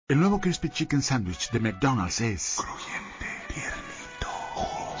El nuevo Crispy Chicken Sandwich de McDonald's es... crujiente, tiernito,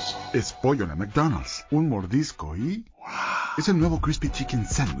 es pollo en McDonald's. Un mordisco y... ¡wow! Es el nuevo Crispy Chicken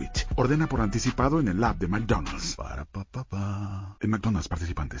Sandwich. Ordena por anticipado en el app de McDonald's. Para pa pa pa. En McDonald's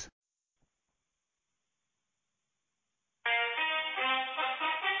participantes.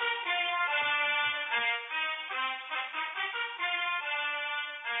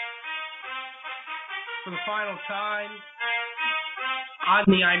 For the final time on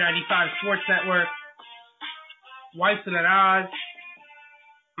the I-95 Sports Network, Weissman and Oz,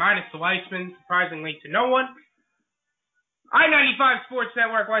 minus the Weissman, surprisingly to no one. I-95 Sports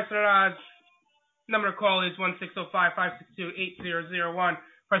Network, Weissman and Oz. Number to call is 1-605-562-8001.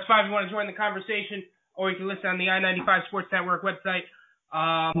 Press 5 if you want to join the conversation, or you can listen on the I-95 Sports Network website.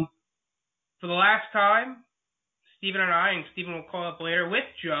 For the last time, Stephen and Stephen will call up later with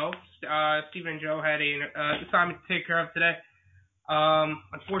Joe. Stephen and Joe had an assignment to take care of today.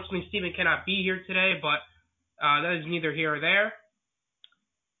 Unfortunately, Stephen cannot be here today, but that is neither here or there.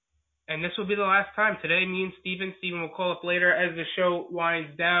 And this will be the last time. Today, me and Stephen will call up later as the show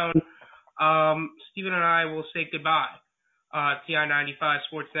winds down. Stephen and I will say goodbye to the I-95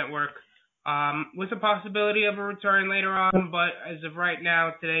 Sports Network with the possibility of a return later on, but as of right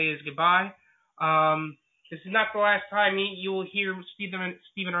now, today is goodbye. This is not the last time you will hear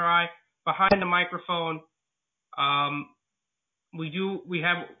Stephen or I behind the microphone. We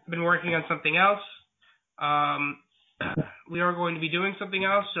have been working on something else. We are going to be doing something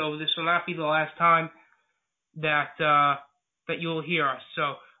else, so this will not be the last time that you will hear us.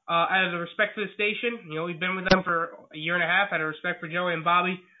 So, out of respect for the station, we've been with them for a year and a half. Out of respect for Joey and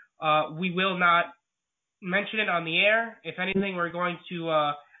Bobby, we will not mention it on the air. If anything, we're going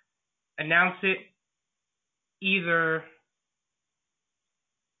to announce it either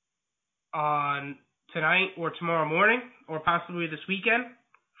on tonight or tomorrow morning, or possibly this weekend.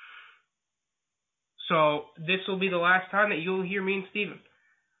 So this will be the last time that you'll hear me and Steven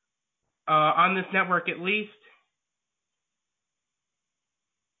on this network, at least.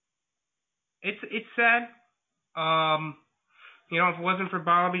 It's sad. If it wasn't for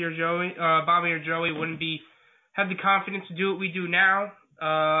Bobby or Joey wouldn't have the confidence to do what we do now.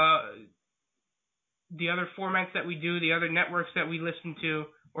 The other formats that we do, the other networks that we listen to,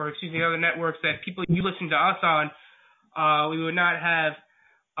 the other networks that you listen to us on, we would not have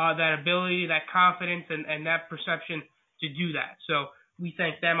that ability, that confidence, and that perception to do that. So we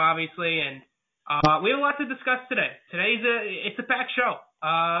thank them, obviously, and we have a lot to discuss today. It's a packed show.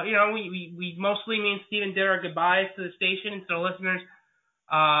 We mostly, me and Steven, did our goodbyes to the station and to the listeners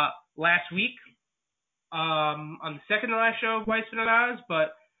last week on the second to last show of Weissman and Oz,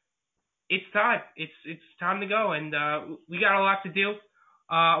 but it's time. It's time to go, and we got a lot to do.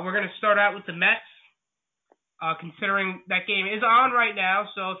 We're going to start out with the Mets, considering that game is on right now.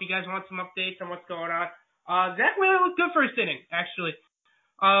 So if you guys want some updates on what's going on, Zach Wheeler looked good first inning, actually.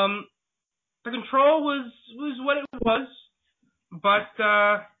 The control was what it was, but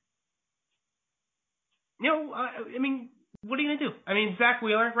what are you gonna do? Zach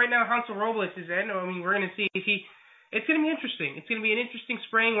Wheeler right now. Hansel Robles is in. We're gonna see if he. It's gonna be interesting. It's gonna be an interesting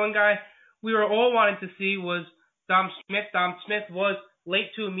spring. One guy we were all wanting to see was Dom Smith. Dom Smith was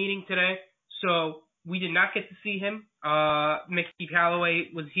late to a meeting today, so we did not get to see him. Mickey Callaway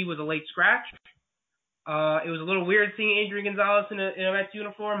was a late scratch. It was a little weird seeing Adrian Gonzalez in a Mets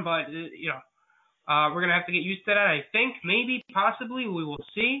uniform, but we're gonna have to get used to that. I think maybe possibly we will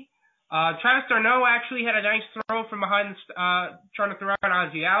see. Travis d'Arnaud actually had a nice throw from behind trying to throw out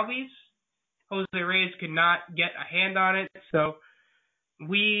Ozzie Albies. Jose Reyes could not get a hand on it, so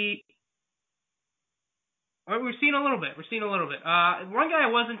we're seeing a little bit. One guy I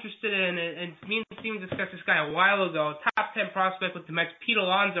was interested in, and me and Steven discussed this guy a while ago, top 10 prospect with the Mets, Pete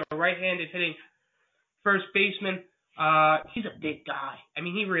Alonso, right-handed hitting first baseman. He's a big guy.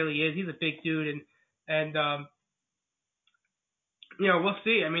 He really is. He's a big dude, and we'll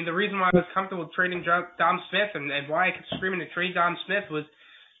see. The reason why I was comfortable trading Dom Smith and why I kept screaming to trade Dom Smith was,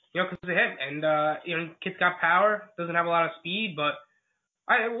 because of him. And, kid's got power, doesn't have a lot of speed, but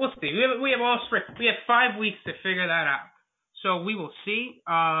we'll see. We have all spring. We have 5 weeks to figure that out. So we will see.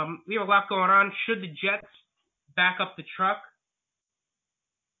 We have a lot going on. Should the Jets back up the truck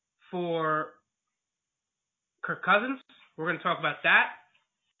for Kirk Cousins? We're going to talk about that.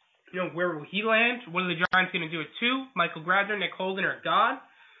 Where will he land? What are the Giants going to do at 2? Michael Gradner, Nick Holden are gone.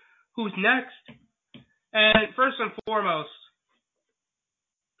 Who's next? And first and foremost,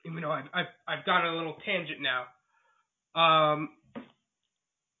 even though I've gone on a little tangent now,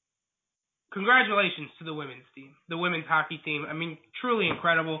 congratulations to the women's team, the women's hockey team. Truly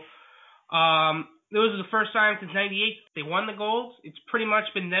incredible. Those are the first time since '98 they won the golds. It's pretty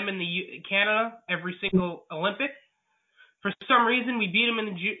much been them in Canada every single Olympic. For some reason, we beat them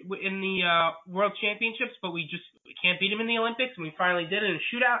in the World Championships, but we can't beat them in the Olympics, and we finally did it in a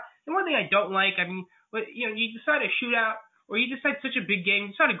shootout. And one thing I don't like, you decide a shootout, or you decide such a big game,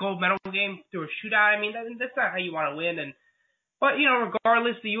 you decide a gold medal game through a shootout. That's not how you want to win. But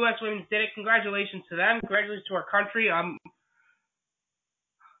regardless, the U.S. women did it. Congratulations to them. Congratulations to our country.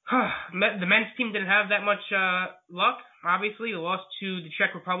 The men's team didn't have that much luck. Obviously, they lost to the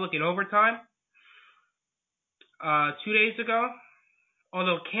Czech Republic in overtime 2 days ago.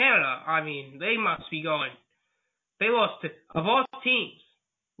 Although Canada, they must be going. They lost to, of all teams,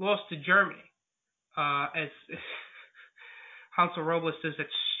 lost to Germany. As Hansel Robles does that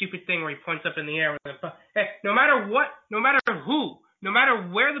stupid thing where he points up in the air. Hey, no matter what, no matter who, no matter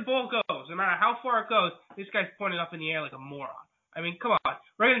where the ball goes, no matter how far it goes, this guy's pointing up in the air like a moron. Come on.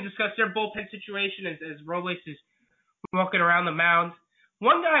 We're going to discuss their bullpen situation as Robles is walking around the mound.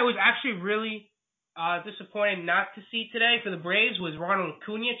 One guy I was actually really disappointed not to see today for the Braves was Ronald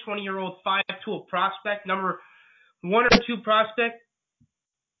Acuna, 20-year-old 5-tool prospect, number 1 or 2 prospect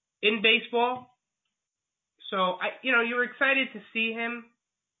in baseball. So, you were excited to see him,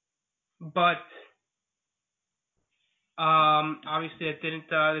 but obviously it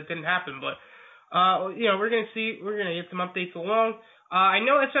didn't happen. But we're gonna get some updates along. I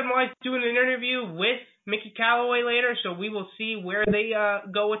know SNY is doing an interview with Mickey Callaway later, so we will see where they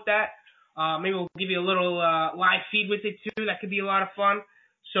go with that. Maybe we'll give you a little live feed with it too. That could be a lot of fun.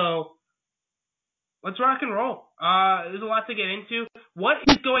 So let's rock and roll. There's a lot to get into. What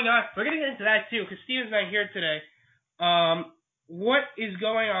is going on? We're gonna get into that too, because Steven's not here today. What is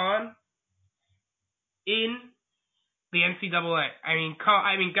going on in the NCAA?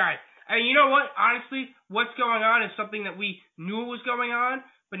 Guys. You know what? Honestly, what's going on is something that we knew was going on,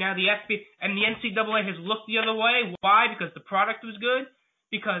 but now the FBA and the NCAA has looked the other way. Why? Because the product was good,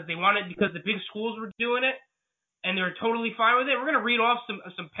 because the big schools were doing it, and they're totally fine with it. We're gonna read off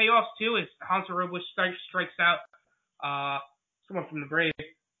some payoffs too as Hansel Robles strikes out someone from the Braves.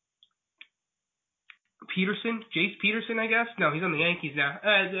 Jace Peterson, I guess. No, he's on the Yankees now.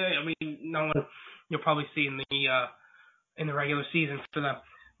 No one you'll probably see in the regular season for them.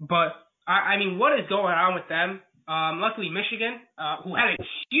 But, what is going on with them? Luckily, Michigan, who had a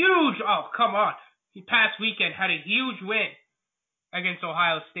huge, past weekend had a huge win against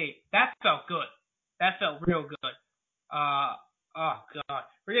Ohio State. That felt good. That felt real good. Oh, God.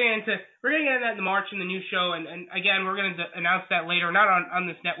 We're getting into that in the March in the new show, and again, we're going to announce that later, not on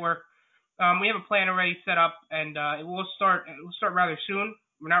this network. We have a plan already set up, and it will start rather soon.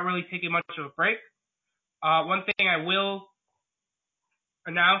 We're not really taking much of a break. One thing I will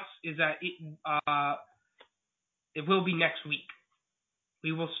announce is that it will be next week.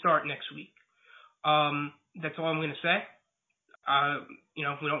 We will start next week. That's all I'm going to say. We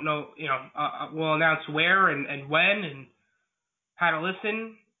don't know. We'll announce where and when and how to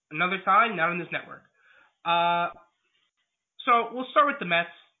listen another time, not on this network. So we'll start with the Mets.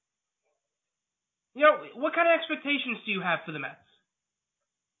 What kind of expectations do you have for the Mets?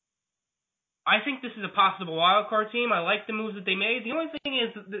 I think this is a possible wild card team. I like the moves that they made. The only thing is,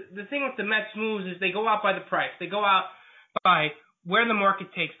 the thing with the Mets moves is they go out by the price. They go out by where the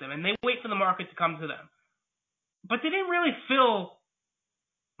market takes them, and they wait for the market to come to them. But they didn't really fill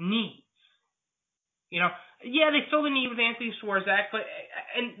needs. They fill the need with Anthony Swarzak,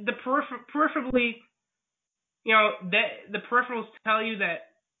 and the peripherally, the peripherals tell you that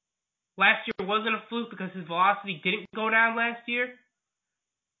last year wasn't a fluke because his velocity didn't go down last year.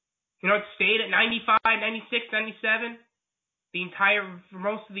 It stayed at 95, 96, 97 for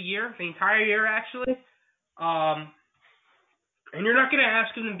most of the year, the entire year actually. And you're not going to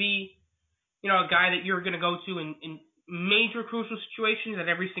ask him to be, a guy that you're going to go to in major crucial situations at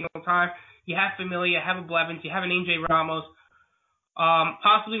every single time. You have Familia, you have a Blevins, you have an AJ Ramos,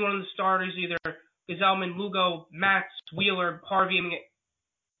 possibly one of the starters, either Gazelman, Lugo, Matz, Wheeler, Harvey.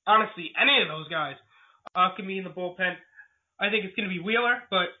 Honestly, any of those guys can be in the bullpen. I think it's going to be Wheeler,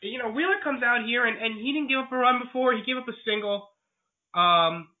 but, Wheeler comes out here, and he didn't give up a run before. He gave up a single.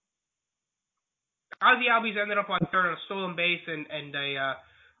 Ozzie Albies ended up on third on a stolen base and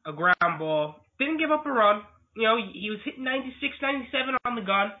a ground ball. Didn't give up a run. He was hitting 96, 97 on the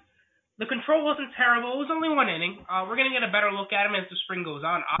gun. The control wasn't terrible. It was only one inning. We're going to get a better look at him as the spring goes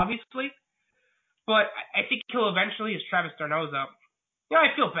on, obviously. But I think he'll eventually, as Travis d'Arnaud's up. I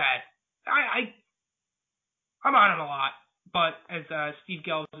feel bad. I'm on him a lot. But as Steve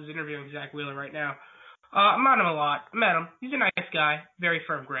Gelbs is interviewing Zach Wheeler right now, I'm on him a lot. I met him. He's a nice guy. Very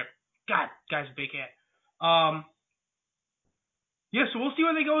firm grip. God, guy's a big hit. Yeah, so we'll see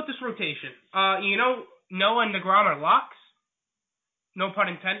where they go with this rotation. Noah and DeGrom are locks. No pun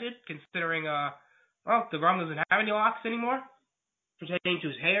intended, considering, DeGrom doesn't have any locks anymore, pertaining to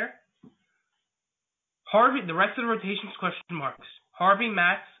his hair. Harvey, the rest of the rotation's question marks. Harvey,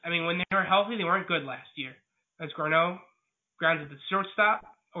 Matz, when they were healthy, they weren't good last year. As Garneau grounds at the shortstop,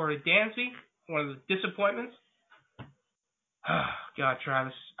 or at Dansby, one of the disappointments. Oh, God,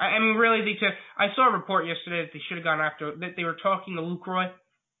 Travis. Really, I saw a report yesterday that they should have gone after, that they were talking to Lucroy.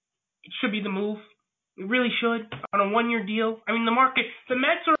 It should be the move. It really should, on a one-year deal. The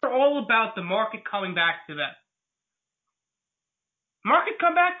Mets are all about the market coming back to them. Market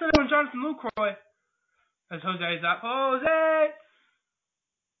come back to them when Jonathan Lucroy, as Jose is up. Jose!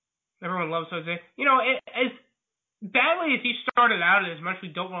 Everyone loves Jose. As badly as he started out, and as much we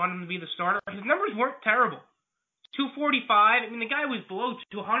don't want him to be the starter, his numbers weren't terrible. 245. The guy was below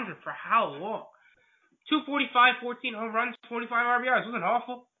 200 for how long? 245, 14 home runs, 45 RBIs. Wasn't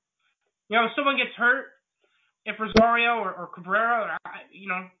awful. If someone gets hurt, if Rosario or Cabrera,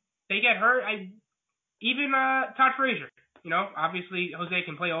 they get hurt, even Todd Frazier. Obviously Jose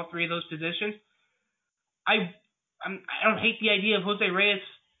can play all three of those positions. I don't hate the idea of Jose Reyes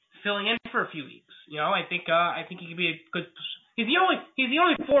filling in for a few weeks. I think he could be a good. He's the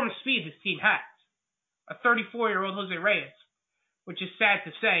only form of speed this team has. A 34-year-old Jose Reyes, which is sad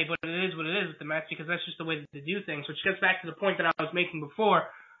to say, but it is what it is with the Mets because that's just the way that they do things. Which gets back to the point that I was making before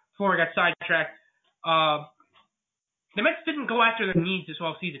I got sidetracked. The Mets didn't go after their needs this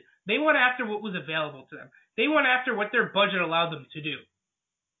offseason. They went after what was available to them. They went after what their budget allowed them to do.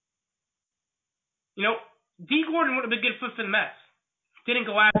 D. Gordon would have been a good fit for the Mets. Didn't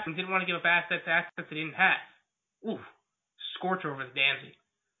go after him. Didn't want to give up assets they didn't have. Ooh, scorcher over the Dansby.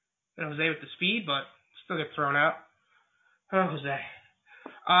 And Jose with the speed, but still get thrown out. Oh, Jose.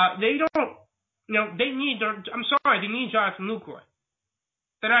 They don't, they need Jonathan Lucroy.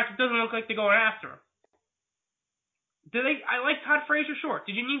 It doesn't look like they're going after him. I like Todd Frazier, sure.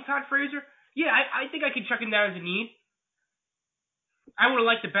 Did you need Todd Frazier? Yeah, I think I could chuck him down as a need. I would have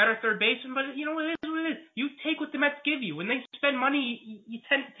liked a better third baseman, but it is what it is. You take what the Mets give you. When they spend money, you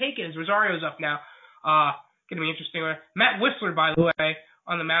tend to take it. As Rosario's up now. Going to be interesting. Matt Whistler, by the way,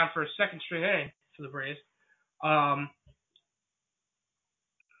 on the mound for a second straight inning for the Braves.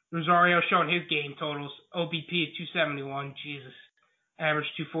 Rosario showing his game totals. OBP at 271. Jesus.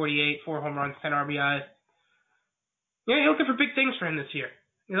 Average 248, 4 home runs, 10 RBIs. You're looking for big things for him this year.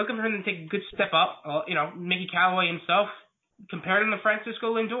 You're looking for him to take a good step up. Mickey Callaway himself compared him to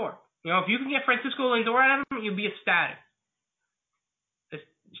Francisco Lindor. If you can get Francisco Lindor out of him, you'll be ecstatic.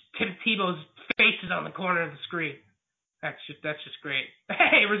 Tim Tebow's face is on the corner of the screen. That's just great.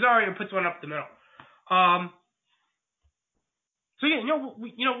 Hey, Rosario puts one up the middle.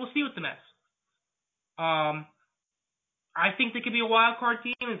 We'll see with the Mets. I think they could be a wild card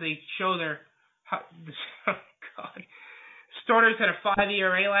team as they show their. Oh God, starters had a 5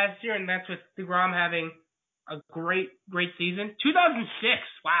 ERA last year, and that's with DeGrom having a great season. 2006,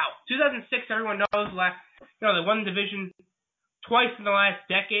 wow, 2006. Everyone knows they won the division twice in the last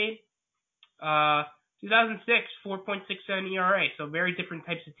decade. 2006, 4.67 ERA, so very different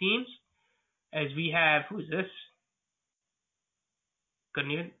types of teams. As we have, who is this?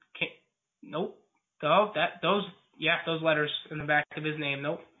 Nope. Those letters in the back of his name.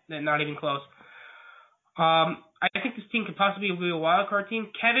 Nope, not even close. I think this team could possibly be a wild card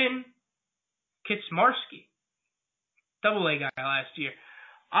team. Kevin Kitsmarsky, Double-A guy last year.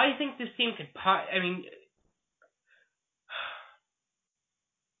 I think this team could.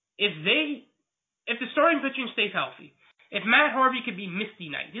 If the starting pitching stays healthy, if Matt Harvey could be Misty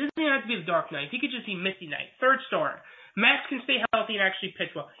Knight, he doesn't even have to be the Dark Knight. He could just be Misty Knight, third starter. Matt can stay healthy and actually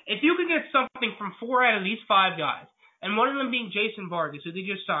pitch well. If you could get something from 4 out of these 5 guys, and one of them being Jason Vargas, who they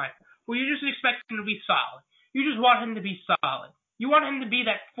just signed, well, you just expect him to be solid. You just want him to be solid. You want him to be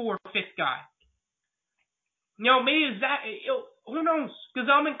that 4th, 5th guy. Maybe is that. Who knows?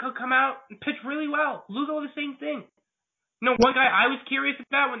 Gazelman could come out and pitch really well. Lugo, the same thing. One guy I was curious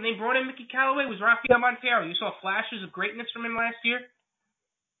about when they brought in Mickey Callaway was Rafael Montero. You saw flashes of greatness from him last year.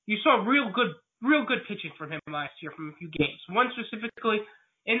 You saw real good pitching from him last year from a few games. One specifically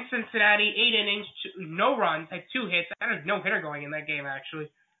in Cincinnati, 8 innings, no runs, had 2 hits. I had no hitter going in that game, actually.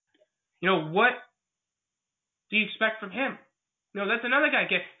 What do you expect from him? That's another guy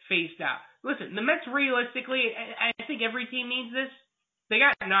gets phased out. Listen, the Mets realistically, I think every team needs this. They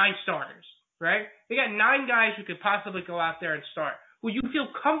got 9 starters, right? They got 9 guys who could possibly go out there and start, who you feel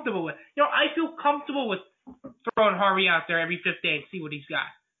comfortable with. I feel comfortable with throwing Harvey out there every 5th day and see what he's got.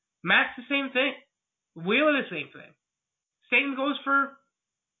 Matt's the same thing. Wheeler the same thing. Same goes for,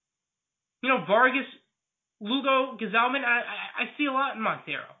 Vargas, Lugo Gazelman, I see a lot in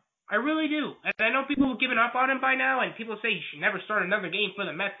Montero. I really do. And I know people have given up on him by now, and people say he should never start another game for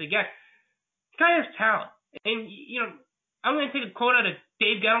the Mets again. This guy has talent. And, I'm going to take a quote out of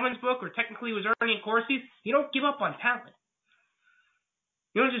Dave Gettleman's book, or technically it was Ernie Corsi's. You don't give up on talent.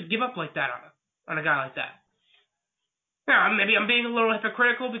 You don't just give up like that on a guy like that. Now, maybe I'm being a little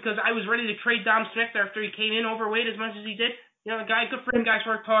hypocritical because I was ready to trade Dom Smith after he came in overweight as much as he did. The guy, good for him, guys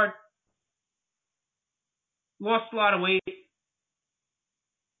worked hard. Lost a lot of weight.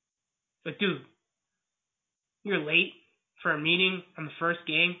 But, dude, you're late for a meeting on the first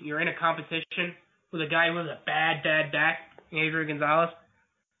game. You're in a competition with a guy who has a bad back, Adrian Gonzalez.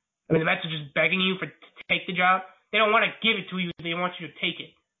 I mean, the Mets are just begging you to take the job. They don't want to give it to you. They want you to take it.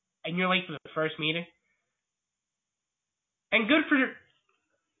 And you're late for the first meeting. And good for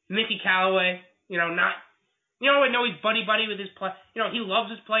Mickey Callaway. I know he's buddy with his players. He loves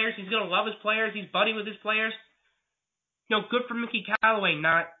his players. He's going to love his players. He's buddy with his players. Good for Mickey Callaway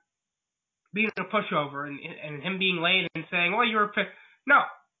not being a pushover and him being late and saying, "Oh, you're a pick." No,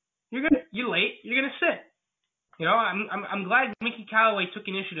 you're late. You're gonna sit. I'm glad Mickey Callaway took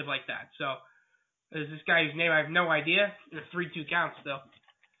initiative like that. So, there's this guy whose name I have no idea. It's a 3-2 count still.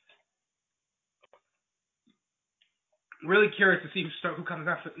 Really curious to see who comes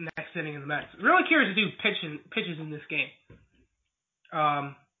out for the next inning in the Mets. Really curious to see who pitches in this game.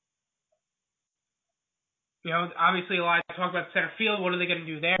 Obviously a lot of talk about center field. What are they going to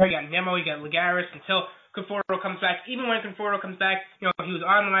do there? You got Nemo, you got Lagares until Conforto comes back. Even when Conforto comes back, he was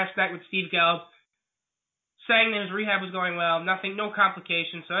on the last night with Steve Gelb, saying that his rehab was going well, no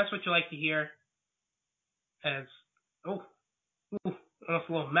complications. So that's what you like to hear. As almost a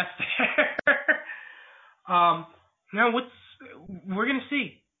little mess there. We're gonna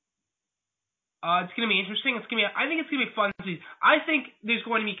see. It's going to be interesting. I think it's going to be fun season. I think there's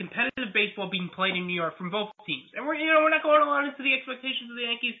going to be competitive baseball being played in New York from both teams. And we're not going on into the expectations of the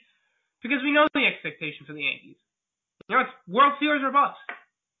Yankees because we know the expectations of the Yankees. It's World Series or bust.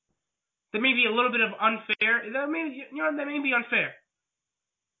 There may be a little bit of unfair. That may be unfair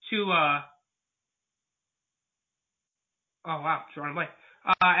to drawing a blank.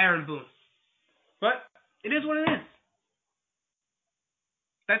 Aaron Boone. But it is what it is.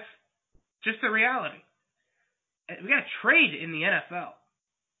 That's just the reality. We got a trade in the NFL.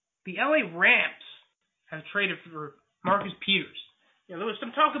 The LA Rams have traded for Marcus Peters. There was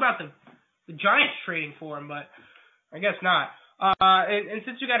some talk about the Giants trading for him, but I guess not. And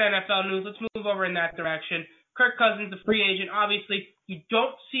since we got NFL news, let's move over in that direction. Kirk Cousins, the free agent. Obviously, you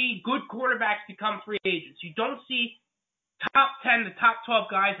don't see good quarterbacks become free agents. You don't see top 10 to top 12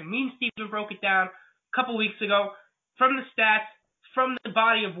 guys. And me and Steven broke it down a couple weeks ago from the stats, from the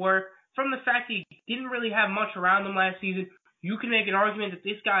body of work, from the fact that he didn't really have much around him last season. You can make an argument that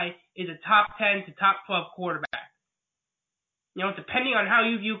this guy is a top 10 to top 12 quarterback. Depending on how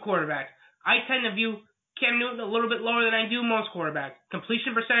you view quarterbacks. I tend to view Cam Newton a little bit lower than I do most quarterbacks.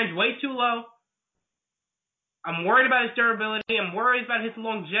 Completion percentage way too low. I'm worried about his durability. I'm worried about his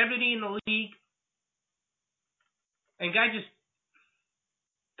longevity in the league. And guy just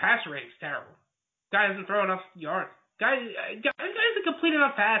pass rating's terrible. Guy doesn't throw enough yards. Guy doesn't complete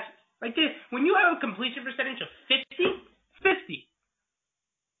enough passes. Like this, when you have a completion percentage of 50,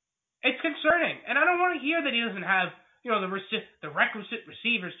 it's concerning. And I don't want to hear that he doesn't have, the requisite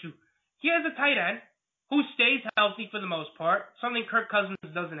receivers to. He has a tight end who stays healthy for the most part, something Kirk Cousins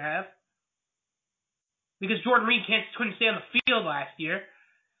doesn't have. Because Jordan Reed couldn't stay on the field last year.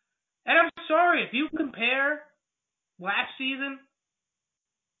 And I'm sorry, if you compare last season,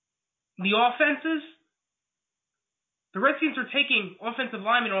 the offenses, the Redskins are taking offensive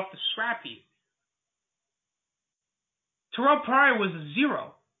linemen off the scrap heap. Terrell Pryor was a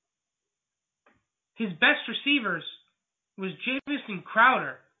 0. His best receivers was Jamison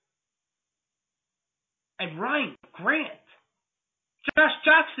Crowder and Ryan Grant. Josh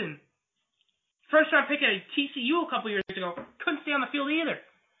Jackson, first-round pick at TCU a couple years ago, couldn't stay on the field either.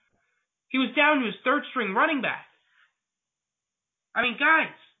 He was down to his third-string running back. I mean,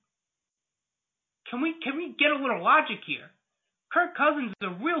 guys, can we get a little logic here? Kirk Cousins is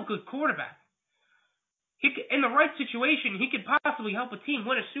a real good quarterback. In the right situation, he could possibly help a team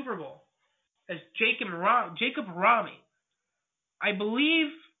win a Super Bowl. As Jacob Rami. I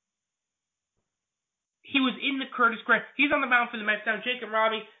believe he was in the Curtis Grant. He's on the mound for the Mets now. Jacob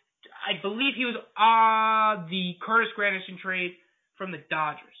Rami, I believe he was the Curtis Granderson trade from the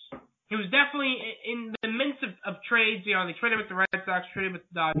Dodgers. He was definitely in the midst of trades. They traded with the Red Sox, traded with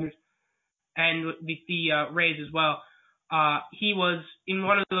the Dodgers, and the Rays as well. He was in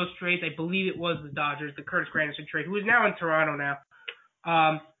one of those trades. I believe it was the Dodgers, the Curtis Granderson trade, who is now in Toronto now.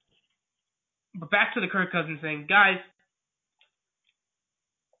 But back to the Kirk Cousins thing. Guys,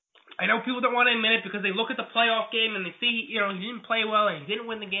 I know people don't want to admit it because they look at the playoff game and they see, he didn't play well and he didn't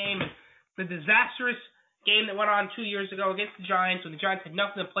win the game. And the disastrous game that went on 2 years ago against the Giants when the Giants had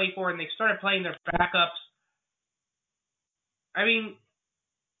nothing to play for and they started playing their backups. I mean,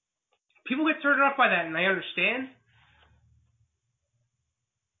 people get turned off by that, and I understand.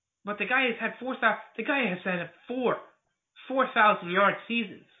 But the guy has had 4,000-yard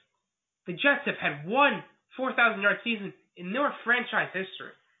seasons. The Jets have had one 4,000-yard season in their franchise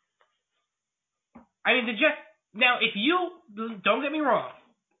history. I mean, the Jets. Now, if you don't get me wrong,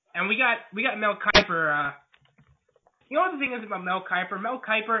 and we got Mel Kiper. You know what the thing is about Mel Kiper? Mel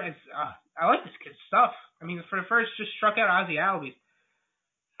Kiper is. I like this kid's stuff. I mean, for the first, just struck out Ozzie Albies.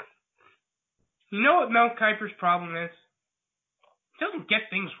 You know what Mel Kiper's problem is? He doesn't get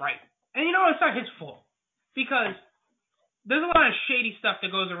things right. And you know it's not his fault. Because there's a lot of shady stuff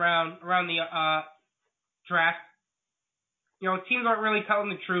that goes around the draft. Teams aren't really telling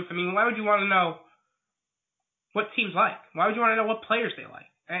the truth. I mean, why would you want to know what teams like? Why would you want to know what players they like?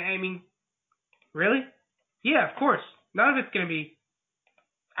 I mean, really? Yeah, of course. None of it's going to be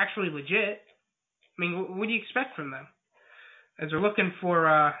actually legit. I mean, what do you expect from them? As they're looking for,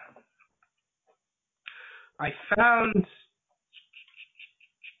 I found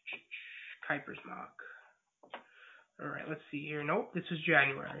Kiper's mock. All right, let's see here. Nope, this is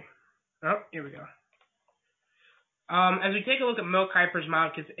January. Oh, here we go. As we take a look at Mel Kiper's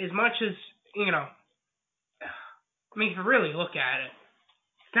mock, as much as, I mean, if you really look at it,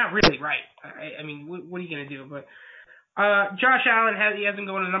 it's not really right. I mean, what are you going to do? But Josh Allen he has him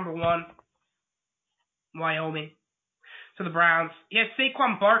going to number 1, Wyoming, to the Browns. He has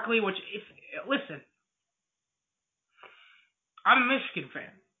Saquon Barkley, which, listen, I'm a Michigan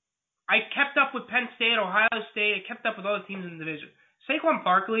fan. I kept up with Penn State, Ohio State. I kept up with all the teams in the division. Saquon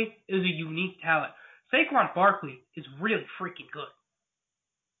Barkley is a unique talent. Saquon Barkley is really freaking good.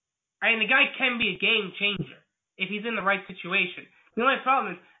 I mean, the guy can be a game changer if he's in the right situation. The only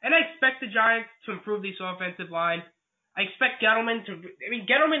problem is, and I expect the Giants to improve this offensive line. I expect Gettleman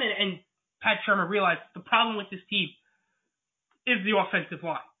and Pat Shermer realize the problem with this team is the offensive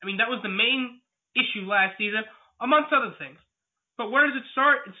line. I mean, that was the main issue last season, amongst other things. But where does it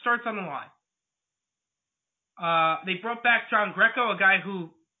start? It starts on the line. They brought back John Greco, a guy who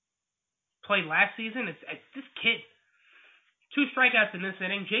played last season. It's this kid. 2 strikeouts in this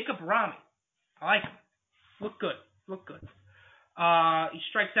inning. Jacob Rami. I like him. Look good. He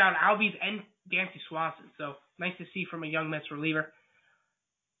strikes out Albies and Dansby Swanson. So nice to see from a young Mets reliever.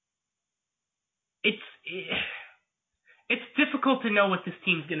 It's difficult to know what this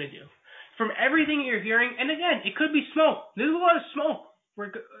team's going to do. From everything you're hearing, and again, it could be smoke. There's a lot of smoke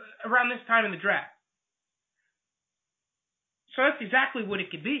around this time in the draft. So that's exactly what it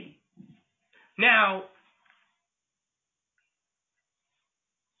could be. Now,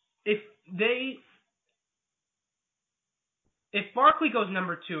 if Barkley goes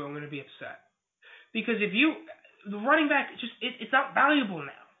number 2, I'm going to be upset. Because the running back, it's not valuable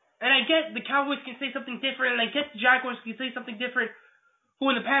now. And I get the Cowboys can say something different, and I get the Jaguars can say something different, who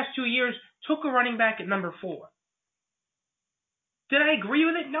in the past 2 years took a running back at number 4. Did I agree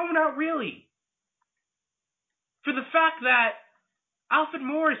with it? No, not really. For the fact that Alfred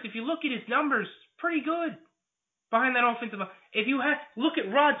Morris, if you look at his numbers, pretty good behind that offensive line. If you look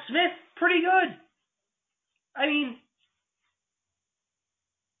at Rod Smith, pretty good. I mean,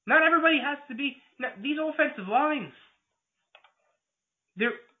 not everybody has to be. These offensive lines,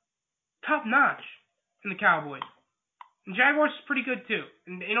 they're top notch in the Cowboys. And Jaguars is pretty good too.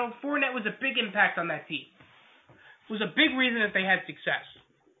 And Fournette was a big impact on that team. It was a big reason that they had success.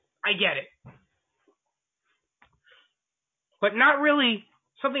 I get it. But not really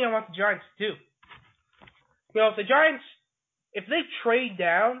something I want the Giants to do. If the Giants, if they trade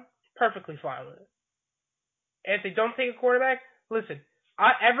down, perfectly fine with it. And if they don't take a quarterback, listen,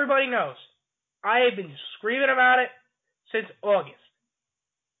 everybody knows. I have been screaming about it since August.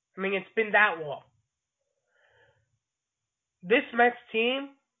 I mean, it's been that long. This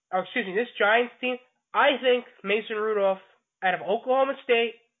Giants team, I think Mason Rudolph, out of Oklahoma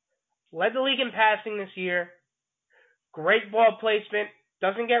State, led the league in passing this year. Great ball placement.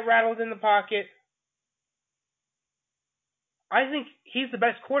 Doesn't get rattled in the pocket. I think he's the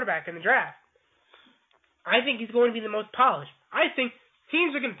best quarterback in the draft. I think he's going to be the most polished. I think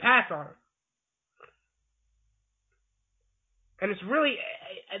teams are going to pass on him. And it's really,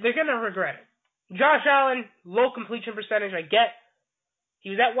 they're going to regret it. Josh Allen, low completion percentage, I get.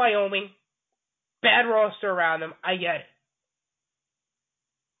 He was at Wyoming. Bad roster around him, I get it.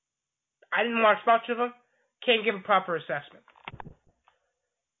 I didn't watch much of him. Can't give a proper assessment.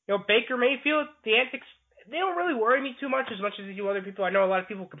 Baker Mayfield, the antics, they don't really worry me too much as they do other people. I know a lot of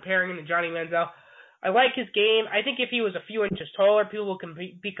people comparing him to Johnny Manziel. I like his game. I think if he was a few inches taller, people will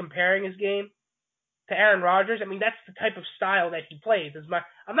be comparing his game to Aaron Rodgers. I mean, that's the type of style that he plays.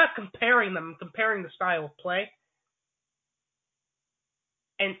 I'm not comparing them. I'm comparing the style of play.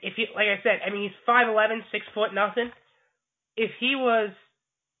 And if he, like I said, I mean, he's 5'11", 6 foot nothing. If he was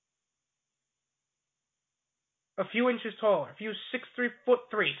a few inches taller, if he was 6'3",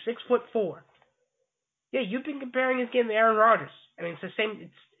 6'4", yeah, you've been comparing his game to Aaron Rodgers. I mean, it's the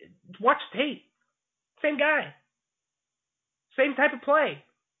same. Watch tape. Same guy. Same type of play.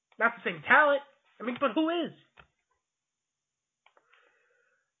 Not the same talent. I mean, but who is?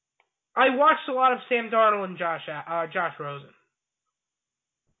 I watched a lot of Sam Darnold and Josh Rosen.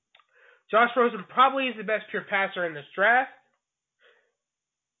 Josh Rosen probably is the best pure passer in this draft.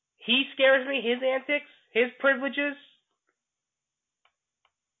 He scares me. His antics, his privileges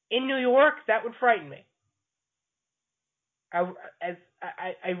in New York, that would frighten me. I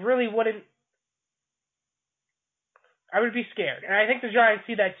really wouldn't. I would be scared, and I think the Giants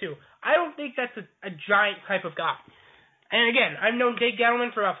see that too. I don't think that's a Giant type of guy. And again, I've known Dave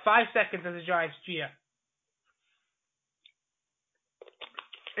Gettleman for about 5 seconds as a Giants GM.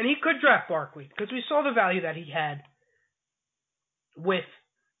 And he could draft Barkley, because we saw the value that he had with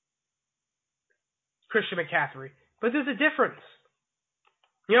Christian McCaffrey. But there's a difference.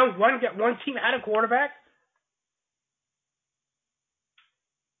 One team had a quarterback,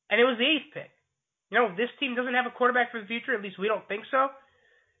 and it was the 8th pick. This team doesn't have a quarterback for the future, at least we don't think so.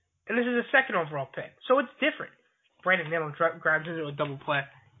 And this is a 2nd overall pick. So it's different. Brandon Dillon grabs into a double play.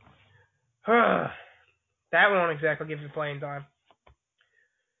 That won't exactly give you playing time.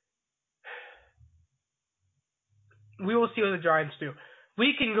 We will see what the Giants do.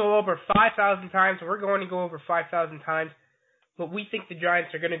 We can go over 5,000 times, and we're going to go over 5,000 times what we think the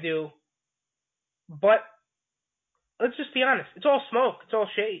Giants are going to do. But let's just be honest. It's all smoke. It's all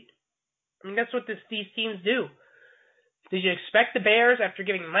shade. I mean, that's what these teams do. Did you expect the Bears, after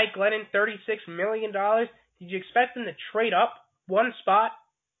giving Mike Glennon $36 million, did you expect them to trade up one spot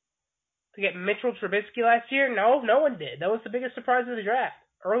to get Mitchell Trubisky last year? No, no one did. That was the biggest surprise of the draft,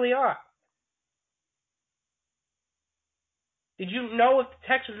 early on. Did you know if the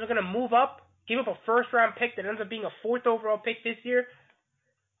Texans were going to move up, give up a first-round pick that ends up being a 4th overall pick this year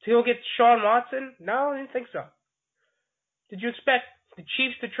to go get Sean Watson? No, I didn't think so. Did you expect the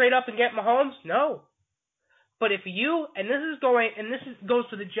Chiefs to trade up and get Mahomes? No. But if you, and this goes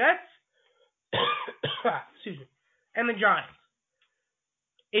to the Jets, excuse me, and the Giants.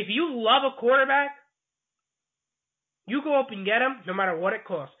 If you love a quarterback, you go up and get him no matter what it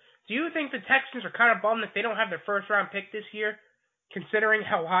costs. Do you think the Texans are kind of bummed that they don't have their first-round pick this year, considering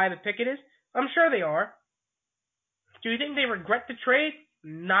how high the pick it is? I'm sure they are. Do you think they regret the trade?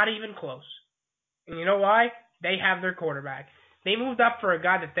 Not even close. And you know why? They have their quarterback. They moved up for a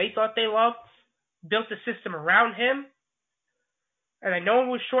guy that they thought they loved, built a system around him, and I know it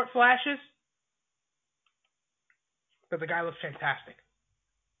was short flashes, but the guy looks fantastic.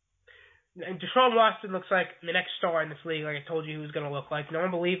 And Deshaun Watson looks like the next star in this league, like I told you he was going to look like. No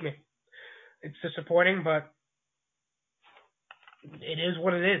one believed me. It's disappointing, but it is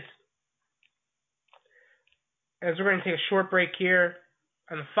what it is. As we're going to take a short break here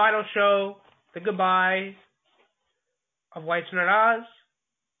on the final show, the goodbye of Weitzman and Oz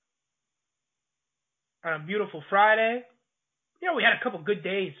on a beautiful Friday. We had a couple good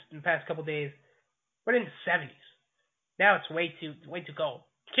days in the past couple days. We're in the 70s. Now it's way too cold.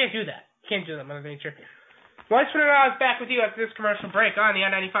 You can't do that. You can't do that, Mother Nature. Weitzman and Oz back with you after this commercial break on the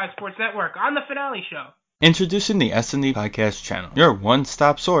I-95 Sports Network on the Finale Show. Introducing the S&D Podcast channel, your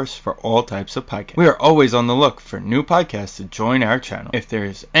one-stop source for all types of podcasts. We are always on the look for new podcasts to join our channel. If there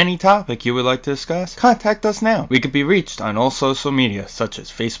is any topic you would like to discuss, contact us now. We can be reached on all social media, such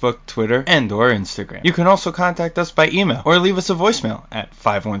as Facebook, Twitter, and or Instagram. You can also contact us by email or leave us a voicemail at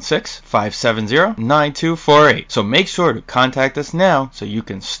 516-570-9248. So make sure to contact us now so you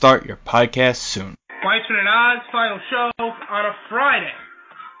can start your podcast soon. Weitzman and Oz, final show on a Friday.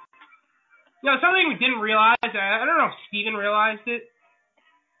 Something we didn't realize, I don't know if Steven realized it.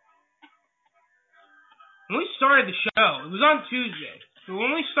 When we started the show, it was on Tuesday. So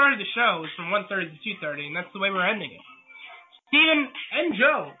when we started the show, it was from 1:30 to 2:30, and that's the way we're ending it. Steven and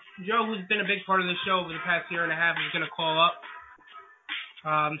Joe, who's been a big part of the show over the past year and a half, is going to call up.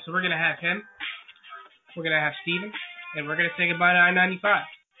 So we're going to have him. We're going to have Steven, and we're going to say goodbye to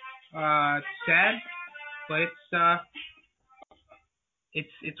I-95. It's sad, but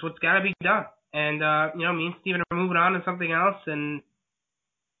it's what's got to be done. And, me and Steven are moving on to something else, and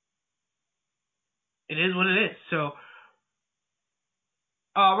it is what it is. So,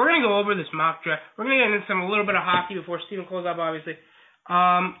 We're going to go over this mock draft. We're going to get into a little bit of hockey before Steven closes up, obviously.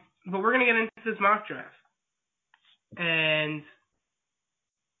 But we're going to get into this mock draft. And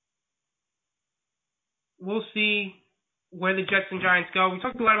we'll see where the Jets and Giants go. We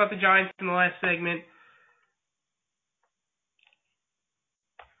talked a lot about the Giants in the last segment.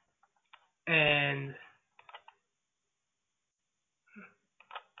 And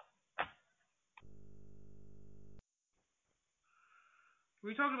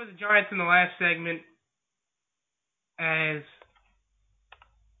we talked about the Giants in the last segment as,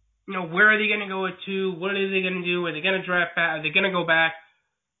 where are they going to go with 2? What are they going to do? Are they going to draft back? Are they going to go back?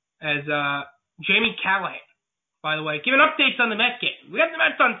 As Jamie Callahan, by the way, giving updates on the Mets game. We have the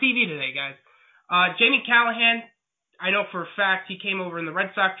Mets on TV today, guys. Jamie Callahan, I know for a fact he came over in the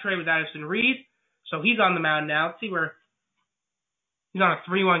Red Sox trade with Addison Reed, so he's on the mound now. Let's see where he's on a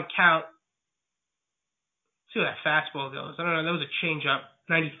 3-1 count. Let's see where that fastball goes. I don't know. That was a changeup,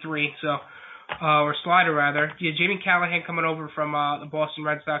 93. So, or slider rather. Yeah, Jamie Callahan coming over from the Boston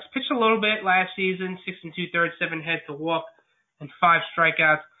Red Sox. Pitched a little bit last season, 6 2/3, 7 hits, a walk, and 5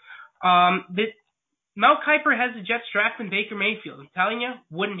 strikeouts. Mel Kiper has the Jets drafting Baker Mayfield. I'm telling you,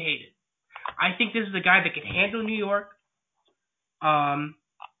 wouldn't hate it. I think this is a guy that can handle New York.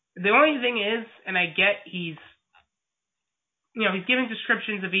 The only thing is, and I get he's giving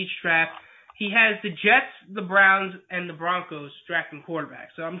descriptions of each draft. He has the Jets, the Browns, and the Broncos drafting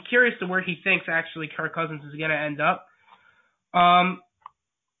quarterbacks. So I'm curious to where he thinks actually Kirk Cousins is going to end up.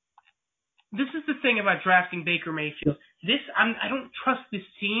 This is the thing about drafting Baker Mayfield. I don't trust this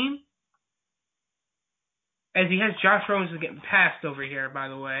team, as he has Josh Rosen getting passed over here, by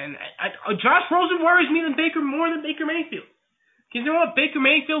the way. And Josh Rosen worries me more than Baker Mayfield. Because you know what? Baker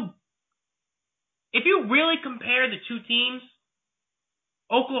Mayfield, if you really compare the two teams,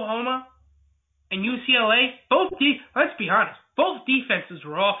 Oklahoma and UCLA, let's be honest, both defenses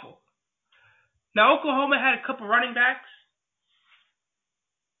were awful. Now, Oklahoma had a couple running backs.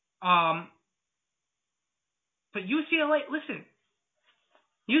 But UCLA, listen,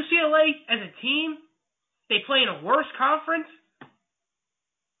 UCLA as a team, they play in a worse conference.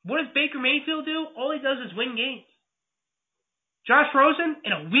 What does Baker Mayfield do? All he does is win games. Josh Rosen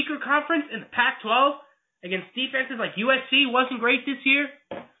in a weaker conference in the Pac-12 against defenses like USC wasn't great this year.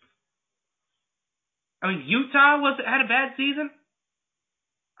 I mean, Utah had a bad season.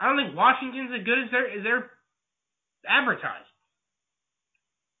 I don't think Washington's as good as they're advertised.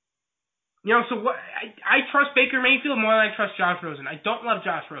 So what? I trust Baker Mayfield more than I trust Josh Rosen. I don't love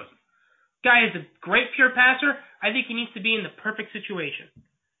Josh Rosen. Guy is a great pure passer. I think he needs to be in the perfect situation.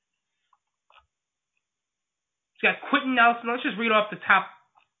 He's got Quentin Nelson. Let's just read off the top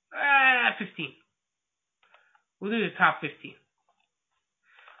 15. We'll do the top 15.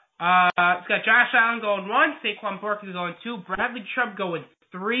 It's got Josh Allen going 1, Saquon Barkley going 2, Bradley Chubb going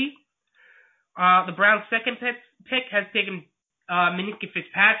 3. The Browns' second pick has taken Minkah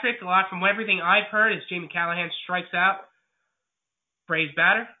Fitzpatrick. A lot from everything I've heard is Jamie Callahan strikes out Braves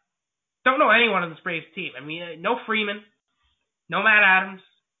batter. Don't know anyone on this Braves team. I mean, no Freeman, no Matt Adams.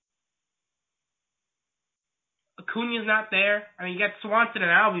 Acuna's not there. I mean, you got Swanson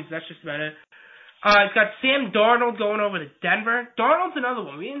and Albies. That's just about it. It's got Sam Darnold going over to Denver. Darnold's another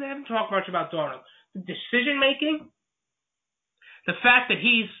one. We haven't talked much about Darnold. The decision-making, the fact that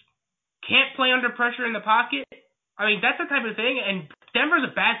he can't play under pressure in the pocket, I mean, that's the type of thing, and Denver's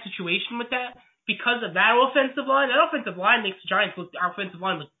a bad situation with that because of that offensive line. That offensive line makes the Giants' offensive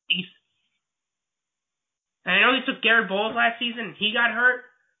line look decent. And I know they took Garrett Bowles last season, and he got hurt.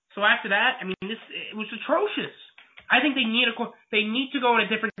 So after that, I mean, it was atrocious. I think they need to go in a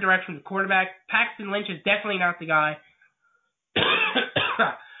different direction with the quarterback. Paxton Lynch is definitely not the guy.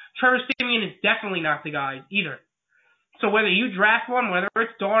 Trevor Siemian is definitely not the guy either. So whether you draft one, whether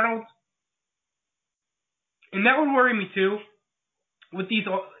it's Darnold, and that would worry me too, with these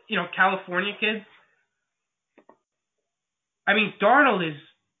California kids. I mean, Darnold is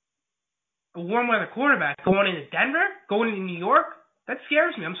a warm weather quarterback going into Denver, going into New York. That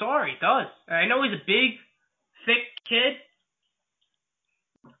scares me. I'm sorry, it does. I know he's a big, thick kid,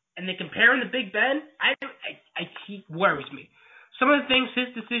 and they compare him to Big Ben. He worries me. Some of the things,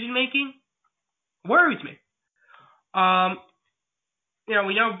 his decision making, worries me.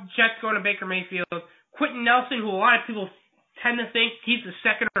 We know Jets going to Baker Mayfield. Quentin Nelson, who a lot of people tend to think he's the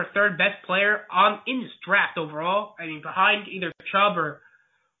second or third best player in this draft overall. I mean, behind either Chubb or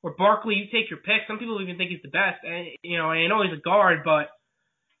Barkley, you take your pick. Some people even think he's the best. And, I know he's a guard, but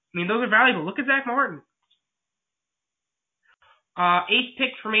I mean, those are valuable. Look at Zach Martin. 8th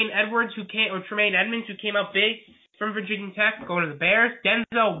pick, Tremaine Edmonds, who came out big from Virginia Tech, going to the Bears.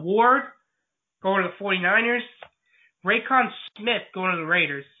 Denzel Ward, going to the 49ers. Raycon Smith going to the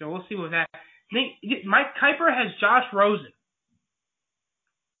Raiders, so we'll see what that. Mike Kuiper has Josh Rosen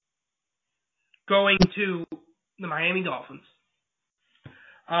going to the Miami Dolphins.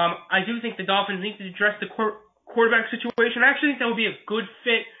 I do think the Dolphins need to address the quarterback situation. I actually think that would be a good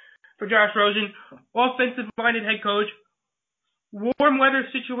fit for Josh Rosen. Offensive-minded head coach. Warm weather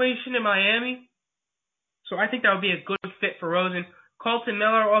situation in Miami. So I think that would be a good fit for Rosen. Colton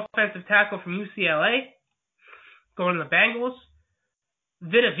Miller, offensive tackle from UCLA, going to the Bengals.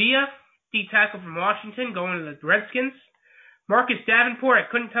 Vita Vea, D tackle from Washington, going to the Redskins. Marcus Davenport,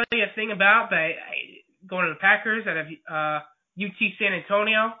 I couldn't tell you a thing about, but going to the Packers out of UT San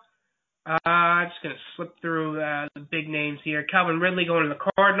Antonio. I'm just going to slip through the big names here. Calvin Ridley going to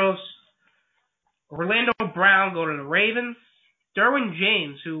the Cardinals. Orlando Brown going to the Ravens. Derwin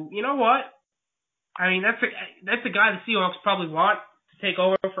James, who, you know what? I mean, that's the guy the Seahawks probably want to take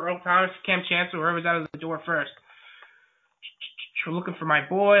over for Earl Thomas, Cam Chancellor, whoever's out of the door first. We're looking for my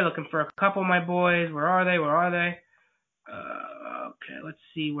boy, looking for a couple of my boys. Where are they? Okay, let's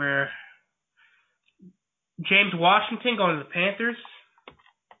see where. James Washington going to the Panthers.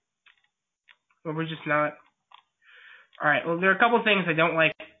 Well, we're just not. All right, well, there are a couple of things I don't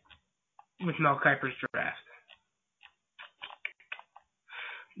like with Mel Kiper's draft.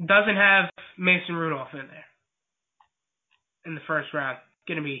 Doesn't have Mason Rudolph in there in the first round.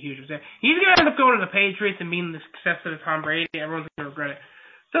 Going to be a huge mistake. He's going to end up going to the Patriots and being the successor to Tom Brady. Everyone's going to regret it.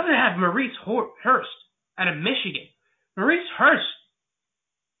 Doesn't have Maurice Hurst out of Michigan. Maurice Hurst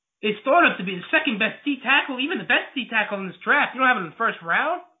is thought of to be the second best D tackle, even the best D tackle in this draft. You don't have him in the first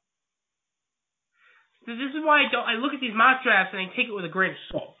round. This is why I look at these mock drafts and I take it with a grain of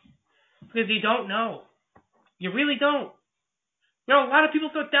salt, because you don't know. You really don't. You know, a lot of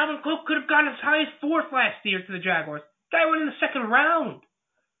people thought Dalvin Cook could have gotten as high as 4th last year to the Jaguars. Guy went in the 2nd round.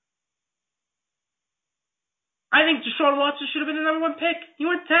 I think Deshaun Watson should have been the number 1 pick. He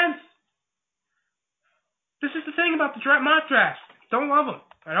went 10th. This is the thing about the mock draft. Don't love them.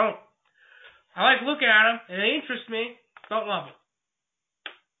 I don't. I like looking at them, and they interest me. Don't love them.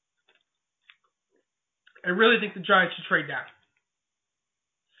 I really think the Giants should trade down.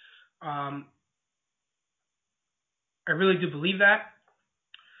 I really do believe that.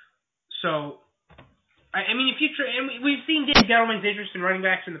 So, I mean, if you and we've seen Dave Gettleman's interest in running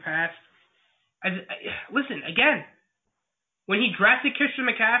backs in the past. Listen, again, when he drafted Christian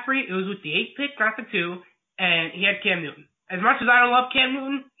McCaffrey, it was with the 8th pick, not the 2, and he had Cam Newton. As much as I don't love Cam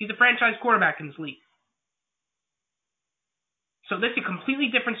Newton, he's a franchise quarterback in this league. So that's a completely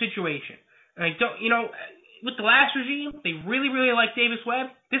different situation. And I don't, with the last regime, they really, really like Davis Webb.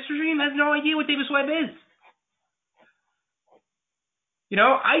 This regime has no idea what Davis Webb is.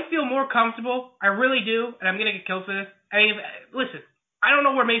 I feel more comfortable. I really do, and I'm going to get killed for this. I mean, listen, I don't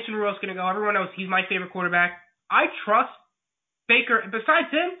know where Mason Rudolph's going to go. Everyone knows he's my favorite quarterback. I trust Baker. Besides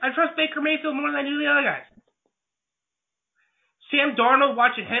him, I trust Baker Mayfield more than I do the other guys. Sam Darnold,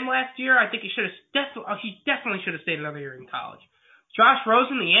 watching him last year, I think he definitely should have stayed another year in college. Josh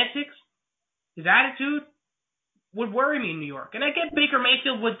Rosen, the antics, his attitude would worry me in New York. And I get Baker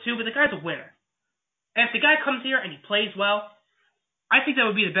Mayfield would too, but the guy's a winner. And if the guy comes here and he plays well, I think that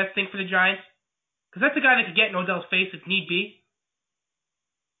would be the best thing for the Giants. Because that's the guy that could get in Odell's face if need be.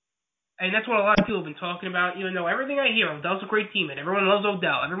 And that's what a lot of people have been talking about, even though everything I hear, Odell's a great teammate. Everyone loves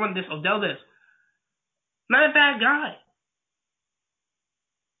Odell. Everyone this, Odell this. Not a bad guy.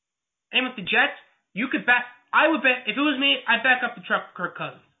 And with the Jets, I would bet, if it was me, I'd back up the truck for Kirk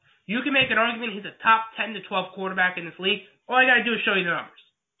Cousins. You can make an argument he's a top 10 to 12 quarterback in this league. All I got to do is show you the numbers.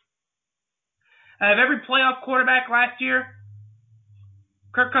 Out of every playoff quarterback last year,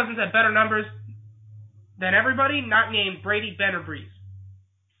 Kirk Cousins had better numbers than everybody not named Brady, Ben, or Breeze.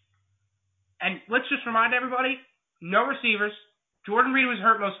 And let's just remind everybody, no receivers. Jordan Reed was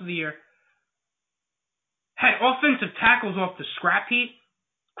hurt most of the year. Had offensive tackles off the scrap heap.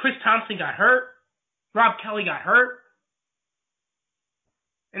 Chris Thompson got hurt. Rob Kelly got hurt.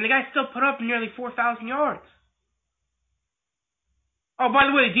 And the guy still put up nearly 4,000 yards. Oh, by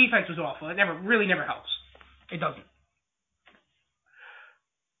the way, the defense was awful. It really never helps. It doesn't.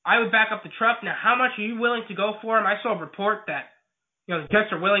 I would back up the truck. Now, how much are you willing to go for him? I saw a report that the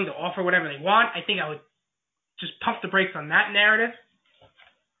Jets are willing to offer whatever they want. I think I would just pump the brakes on that narrative.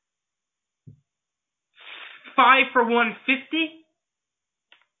 5 for $150.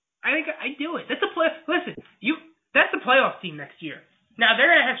 I think I'd do it. That's a play. Listen, that's the playoff team next year. Now they're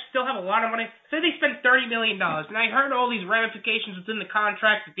gonna still have a lot of money. Say they spend $30 million, and I heard all these ramifications within the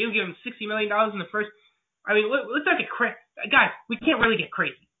contract that they'll give them $60 million in the first. I mean, let's not get crazy, guys. We can't really get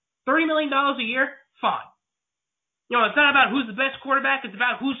crazy. $30 million a year, fine. It's not about who's the best quarterback. It's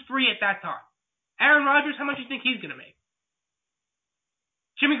about who's free at that time. Aaron Rodgers, how much do you think he's going to make?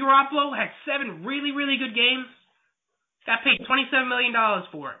 Jimmy Garoppolo had 7 really, really good games. Got paid $27 million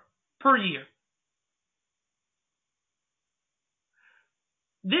for it per year.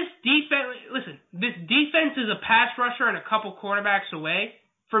 This defense is a pass rusher and a couple quarterbacks away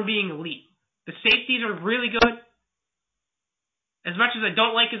from being elite. The safeties are really good. As much as I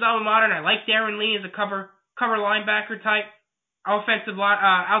don't like his alma mater, and I like Darren Lee as a cover linebacker type, outside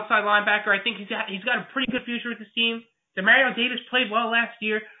linebacker, I think he's got a pretty good future with this team. Demario Davis played well last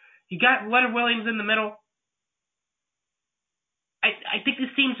year. You got Leonard Williams in the middle. I think this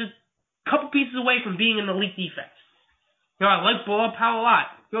team's a couple pieces away from being an elite defense. I like Bilal Powell a lot.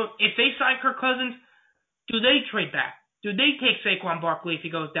 If they sign Kirk Cousins, do they trade back? Do they take Saquon Barkley if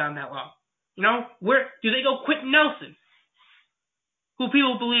he goes down that low? Where do they go? Quentin Nelson, who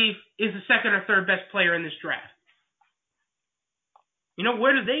people believe is the second or third best player in this draft.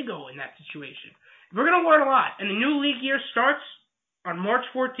 Where do they go in that situation? We're going to learn a lot, and the new league year starts on March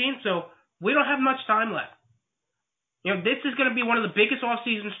 14th, so we don't have much time left. This is going to be one of the biggest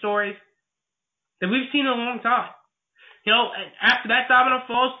off-season stories that we've seen in a long time. After that domino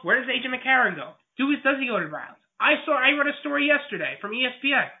falls, where does AJ McCarron go? Does he go to the Browns? I read a story yesterday from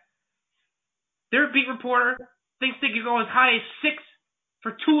ESPN. Their beat reporter thinks they could go as high as 6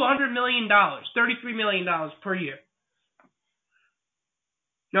 for $200 million, $33 million per year.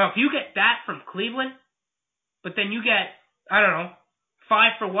 Now, if you get that from Cleveland, but then you get, 5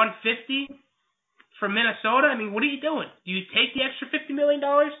 for $150 from Minnesota, what are you doing? Do you take the extra $50 million?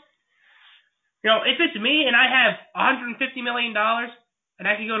 If it's me and I have $150 million and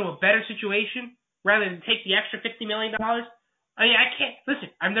I can go to a better situation rather than take the extra $50 million, I can't. Listen,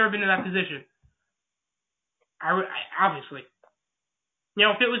 I've never been in that position. Obviously.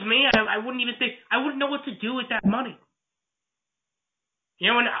 If it was me, I wouldn't even think, I wouldn't know what to do with that money.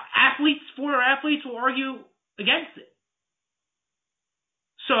 And former athletes will argue against it.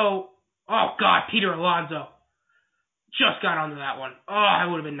 So, oh God, Peter Alonso just got onto that one. Oh, that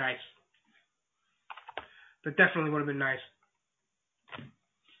would have been nice. That definitely would have been nice.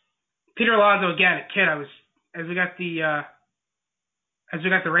 Peter Alonso again, a kid. As we got the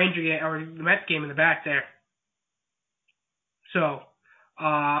Ranger game or the Mets game in the back there. So,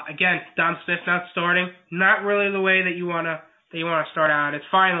 again, Dom Smith not starting. Not really the way that you wanna start out. It's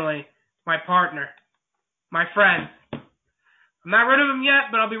finally my partner, my friend. I'm not rid of him yet,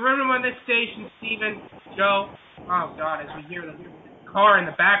 but I'll be rid of him on this station, Steven, Joe. Oh God, as we hear the car in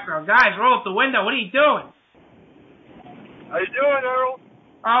the background. Guys, roll up the window. What are you doing? How you doing, Earl?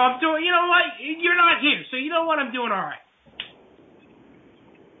 Oh, I'm doing, you know what? You're not here, so you know what? I'm doing all right.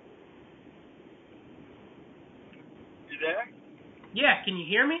 You there? Yeah, can you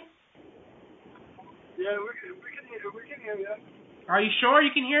hear me? Yeah, we can hear you. Are you sure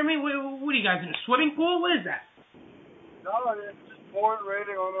you can hear me? What are you guys, in a swimming pool? What is that? No, it's just pouring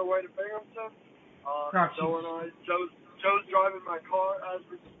raining on our way to Binghamton. Joe's driving my car as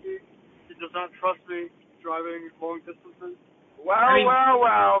we speak. He does not trust me driving long distances. Well,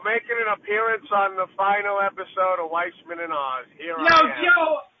 making an appearance on the final episode of Weissman and Oz. Here I am.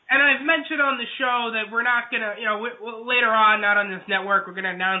 Joe, and I've mentioned on the show that we're not going to, later on, not on this network, we're going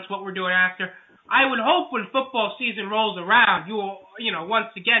to announce what we're doing after. I would hope when football season rolls around, you will, once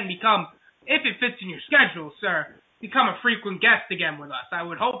again become, if it fits in your schedule, sir, become a frequent guest again with us. I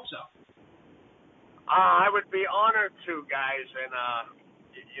would hope so. I would be honored to, guys, and,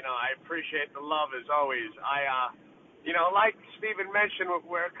 I appreciate the love as always. Like Steven mentioned,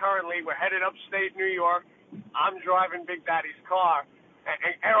 we're headed upstate New York. I'm driving Big Daddy's car. And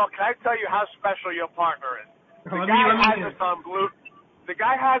Errol, can I tell you how special your partner is? The guy has us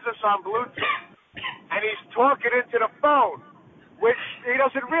on Bluetooth, and he's talking into the phone, which he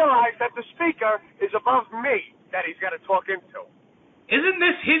doesn't realize that the speaker is above me that he's got to talk into. Isn't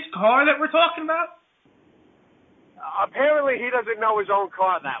this his car that we're talking about? Apparently he doesn't know his own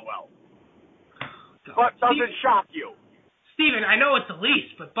car that well. But doesn't shock you. Steven, I know it's a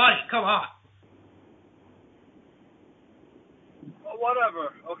lease, but buddy, come on. Whatever,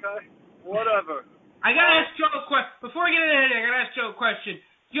 okay? Whatever. I gotta ask Joe a question. Before I get into anything, I gotta ask Joe a question.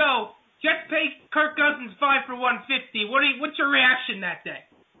 Joe, Jets pay Kirk Cousins 5 for $150. What's your reaction that day?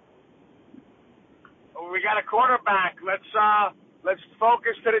 We got a quarterback. Let's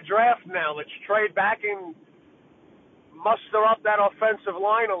focus to the draft now. Let's trade back and muster up that offensive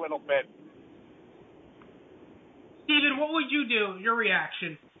line a little bit. Steven, what would you do? Your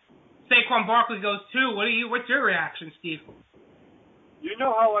reaction? Saquon Barkley goes too. What's your reaction, Steve? You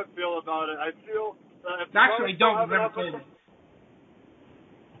know how I feel about it. I feel that if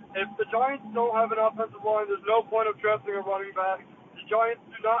If the Giants don't have an offensive line, there's no point of drafting a running back. The Giants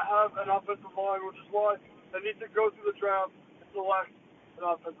do not have an offensive line, which is why they need to go through the draft and select an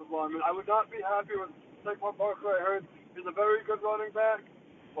offensive lineman. I would not be happy with Saquon Barkley. I heard he's a very good running back,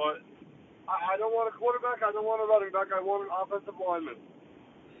 but I don't want a quarterback. I don't want a running back. I want an offensive lineman.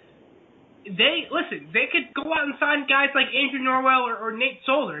 They could go out and sign guys like Andrew Norwell or Nate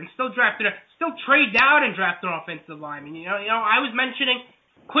Solder and still trade down and draft an offensive lineman. You know, I was mentioning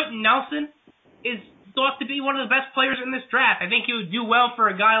Quentin Nelson is thought to be one of the best players in this draft. I think he would do well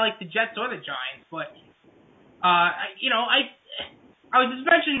for a guy like the Jets or the Giants. But, I was just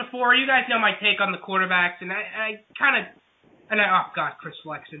mentioning before, you guys know my take on the quarterbacks, and Chris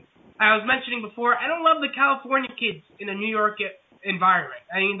Flexen. I was mentioning before, I don't love the California kids in a New York environment.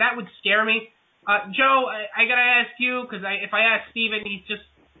 I mean, that would scare me. Joe, I got to ask you, because if I ask Steven,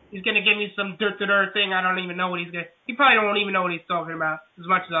 he's going to give me some dirt thing. I don't even know what he probably won't even know what he's talking about as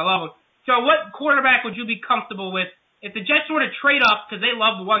much as I love him. So what quarterback would you be comfortable with if the Jets were to trade up because they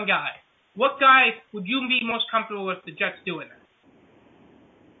love one guy? What guy would you be most comfortable with the Jets doing that?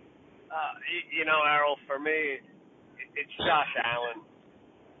 Errol, for me, it's Josh Allen.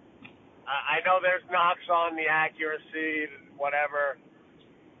 I know there's knocks on the accuracy, whatever.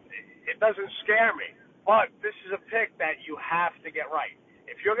 It doesn't scare me. But this is a pick that you have to get right.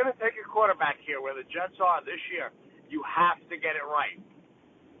 If you're going to take a quarterback here where the Jets are this year, you have to get it right.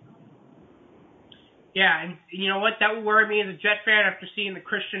 Yeah, and you know what? That would worry me as a Jet fan after seeing the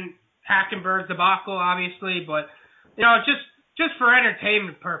Christian Hackenberg debacle, obviously. But, just for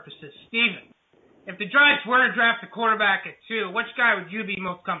entertainment purposes, Steven, if the Giants were to draft a quarterback at 2, which guy would you be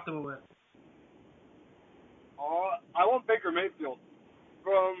most comfortable with? I want Baker Mayfield.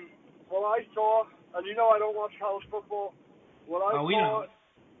 From what I saw, and I don't watch college football, we know.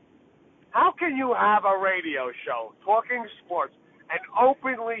 How can you have a radio show talking sports and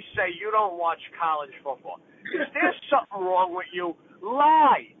openly say you don't watch college football? Is there something wrong with you?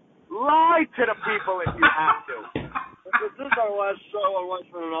 Lie. Lie to the people if you have to. This is our last show on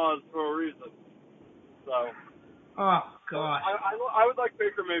Weissman and Oz for a reason. So. Oh, God. I would like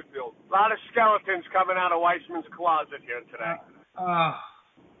Baker Mayfield. A lot of skeletons coming out of Weissman's closet here today.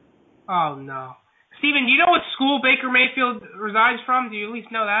 Oh, no. Steven, do you know what school Baker Mayfield resides from? Do you at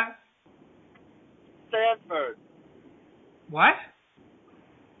least know that? Stanford. What?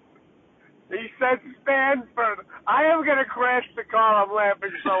 He said Stanford. I am going to crash the car. I'm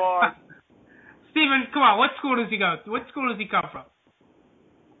laughing so hard. Steven, come on. What school does he go to? What school does he come from?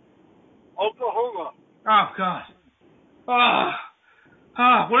 Oklahoma. Oh, God.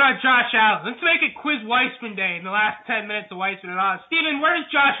 What about Josh Allen? Let's make it Quiz Weissman Day in the last 10 minutes of Weissman and Oz. Steven, where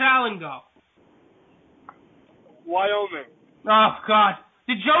does Josh Allen go? Wyoming. Oh, God.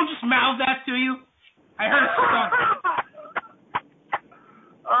 Did Joe just mouth that to you? I heard it stuck.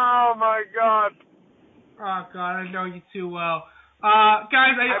 Oh, my God. Oh, God, I know you too well.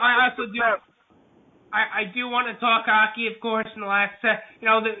 Guys, I also do... I do want to talk hockey, of course, in the last set.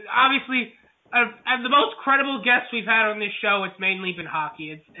 Obviously... Of the most credible guests we've had on this show, it's mainly been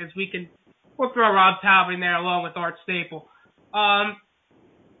hockey. We'll throw Rob Talbot in there along with Art Staple. Guys,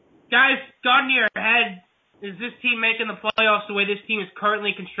 gun to your head. Is this team making the playoffs the way this team is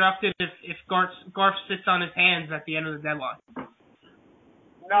currently constructed if Garf sits on his hands at the end of the deadline?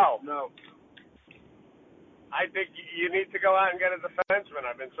 No. I think you need to go out and get a defenseman.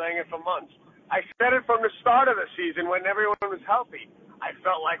 I've been saying it for months. I said it from the start of the season when everyone was healthy. I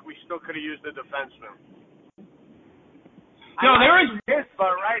felt like we still could have used a defenseman.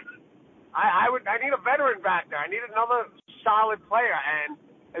 But right, I need a veteran back there. I need another solid player. And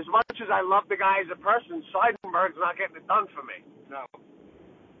as much as I love the guy as a person, Seidenberg's not getting it done for me. No.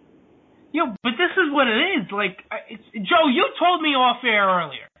 But this is what it is. Joe, you told me off air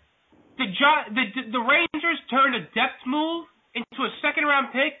earlier. The Rangers turned a depth move into a second round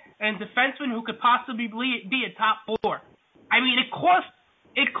pick and a defenseman who could possibly be a top 4. I mean, it cost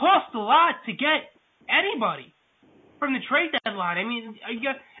a lot to get anybody from the trade deadline. I mean,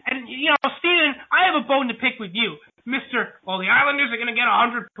 Steven, I have a bone to pick with you, Mr. Well, the Islanders are going to get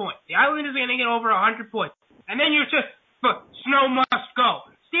 100 points. The Islanders are going to get over 100 points. And then you're just, Snow must go.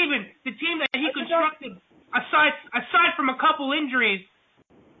 Steven, the team that he constructed, aside from a couple injuries,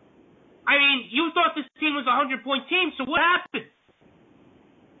 I mean, you thought this team was a 100-point team, so what happened?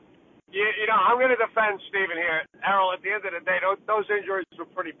 I'm going to defend Steven here. Errol, at the end of the day, those injuries were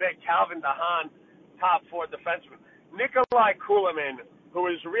pretty big. Calvin DeHaan, top 4 defenseman. Nikolai Kulemin,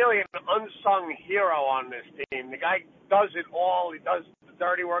 who is really an unsung hero on this team. The guy does it all. He does the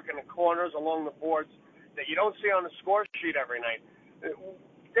dirty work in the corners along the boards that you don't see on the score sheet every night.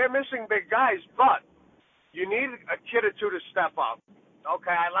 They're missing big guys, but you need a kid or two to step up.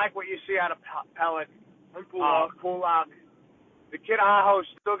 Okay, I like what you see out of Pellet, Kulak. The kid Aho's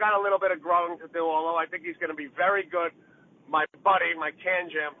still got a little bit of growing to do, although I think he's going to be very good. My buddy, my Can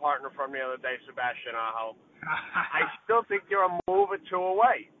Jam partner from the other day, Sebastian Aho, I still think you're a move or two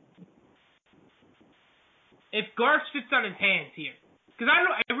away. If Garth sits on his hands here, because I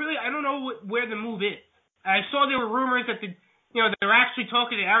don't know where the move is. I saw there were rumors that they're actually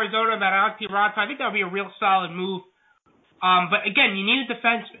talking to Arizona about Alexi Rod. I think that would be a real solid move. But again, you need a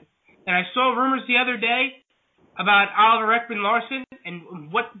defenseman, and I saw rumors the other day about Oliver Ekman-Larsson and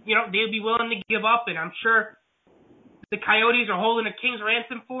what they would be willing to give up, and I'm sure the Coyotes are holding a king's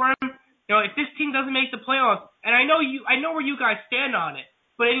ransom for him. If this team doesn't make the playoffs, and I know where you guys stand on it,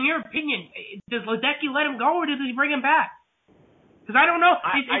 but in your opinion, does Ledecky let him go or does he bring him back? Because I don't know.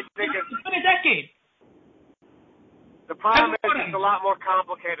 I think it's been a decade. The problem is it's a lot more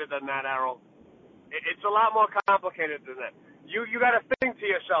complicated than that, Errol. It's a lot more complicated than that. You got to think to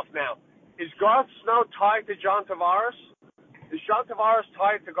yourself now. Is Garth Snow tied to John Tavares? Is John Tavares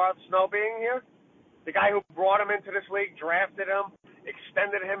tied to Garth Snow being here? The guy who brought him into this league, drafted him,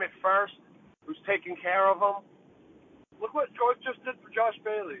 extended him at first, who's taking care of him. Look what Garth just did for Josh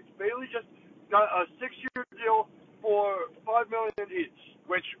Bailey. Bailey just got a 6-year deal for $5 million each.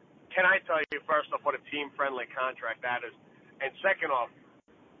 Which, can I tell you, first off, what a team-friendly contract that is. And second off,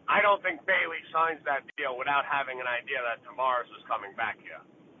 I don't think Bailey signs that deal without having an idea that Tavares is coming back here.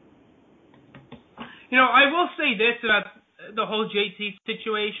 I will say this about the whole JT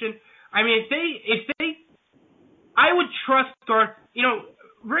situation. I mean, if they, I would trust Garth.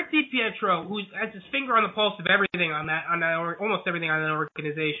 Rick DiPietro, who has his finger on the pulse of everything almost everything on that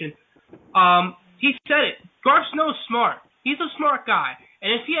organization. He said it. Garth Snow's smart. He's a smart guy,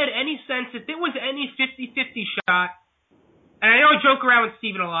 and if he had any sense, if there was any 50-50 shot, and I know I joke around with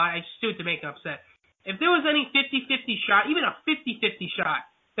Steven a lot, I just do it to make him upset. If there was any 50-50 shot, even a 50-50 shot,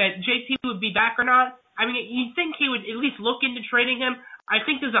 that JT would be back or not, I mean, you'd think he would at least look into trading him. I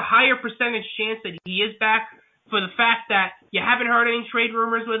think there's a higher percentage chance that he is back for the fact that you haven't heard any trade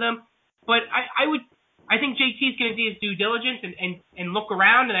rumors with him. But I think JT's going to do his due diligence and look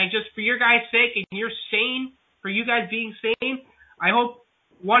around. And for your guys' sake, and you're sane, for you guys being sane, I hope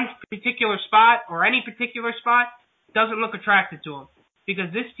one particular spot or any particular spot doesn't look attractive to him, because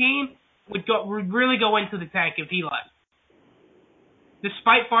this team would really go into the tank if he left.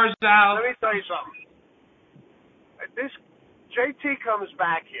 Despite Barzal. Let me tell you something. This JT comes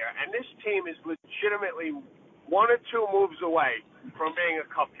back here, and this team is legitimately 1 or 2 moves away from being a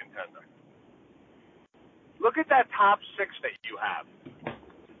cup contender. Look at that top 6 that you have.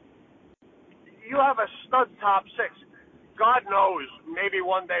 You have a stud top 6. God knows, maybe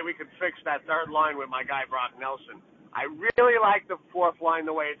one day we could fix that third line with my guy Brock Nelson. I really like the fourth line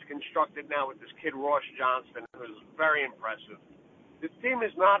the way it's constructed now with this kid Ross Johnston, who's very impressive. This team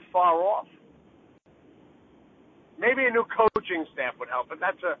is not far off. Maybe a new coaching staff would help, but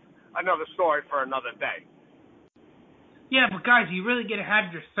that's another story for another day. Yeah, but guys, are you really going to have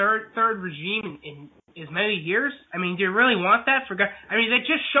your third regime in as many years? I mean, do you really want that for guys? I mean, that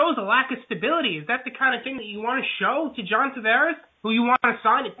just shows a lack of stability. Is that the kind of thing that you want to show to John Tavares, who you want to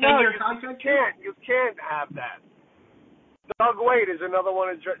sign a 10-year contract? You can't have that. Doug Wade is another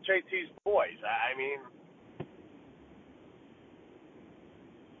one of JT's boys. I mean...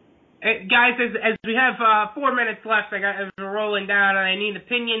 Guys, as we have 4 minutes left, we're rolling down, and I need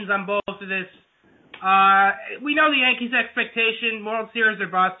opinions on both of this. We know the Yankees' expectation, World Series or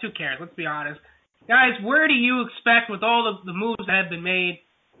bust. Who cares? Let's be honest. Guys, where do you expect with all of the moves that have been made?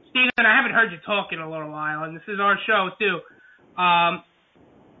 Steven, I haven't heard you talk in a little while, and this is our show, too.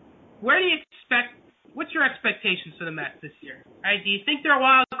 Where do you expect, what's your expectations for the Mets this year? Do you think they're a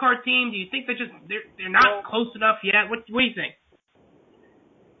wild card team? Do you think they're not close enough yet? What do you think?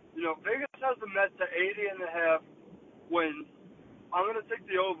 Vegas has the Mets at 80.5 wins. I'm going to take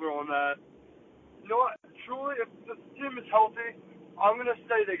the over on that. You know what? Truly, if the team is healthy, I'm going to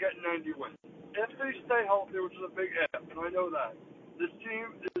say they get 90 wins. If they stay healthy, which is a big if, and I know that, this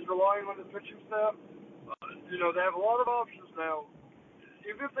team is relying on the pitching staff. They have a lot of options now.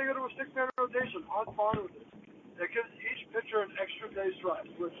 Even if they go to a 6-man rotation, I'm fine with it. That gives each pitcher an extra day's rest,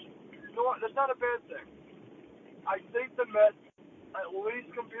 which, that's not a bad thing. I think the Mets at least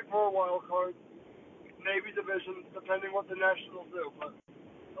compete for a wild card, maybe division, depending what the Nationals do. But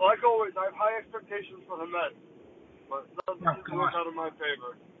like always, I have high expectations for the Mets, but it doesn't work out in my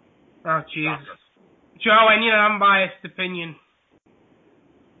favor. Oh, Jesus. Joe, I need an unbiased opinion.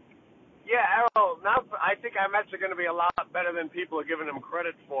 Yeah, Errol, now I think our Mets are going to be a lot better than people are giving them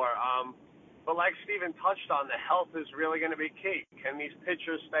credit for. But like Steven touched on, the health is really going to be key. Can these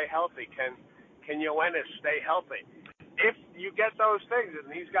pitchers stay healthy? Can Yoenis stay healthy? If you get those things and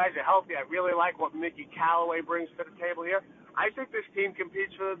these guys are healthy, I really like what Mickey Callaway brings to the table here. I think this team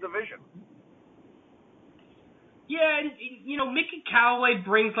competes for the division. Yeah, and, you know, Mickey Callaway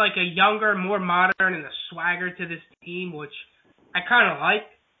brings like a younger, more modern, and a swagger to this team, which I kind of like.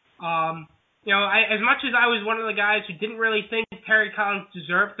 You know, as much as I was one of the guys who didn't really think Terry Collins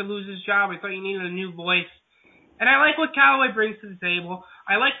deserved to lose his job, I thought he needed a new voice. And I like what Callaway brings to the table.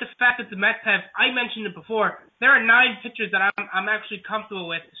 I like the fact that the Mets have, I mentioned it before, there are 9 pitchers that I'm actually comfortable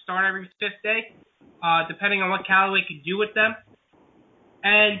with to start every 5th day, depending on what Callaway can do with them.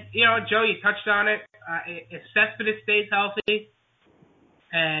 And, you know, Joe, you touched on it. If Cespedes stays healthy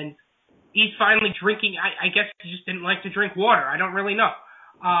and he's finally drinking, I guess he just didn't like to drink water. I don't really know.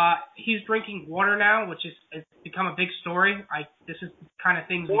 He's drinking water now, which has become a big story. This is the kind of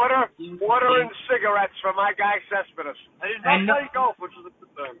things. Water and cigarettes for my guy Cespedes. And he's not playing golf, which is a good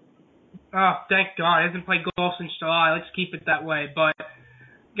thing. Oh, thank God. He hasn't played golf since July. Let's keep it that way. But,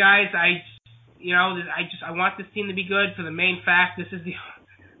 guys, I want this team to be good for the main fact. This is the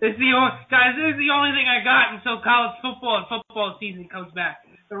only thing I got until college football and football season comes back.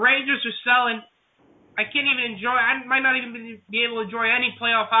 The Rangers are selling. I can't even enjoy. I might not even be able to enjoy any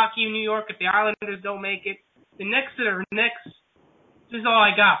playoff hockey in New York if the Islanders don't make it. The Knicks are Knicks. This is all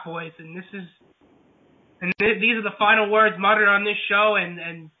I got, boys, and these are the final words muttered on this show.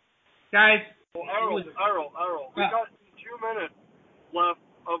 And guys, well, Errol, we got 2 minutes left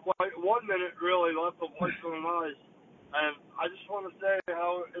of 1 minute really left of Whites on Eyes. And I just want to say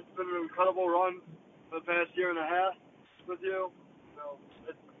how it's been an incredible run for the past year and a half with you. You know,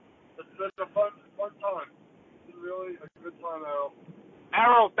 it's been a fun time. It's been really a good time, Errol.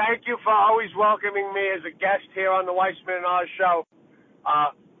 Errol, thank you for always welcoming me as a guest here on the Weissman and Oz show.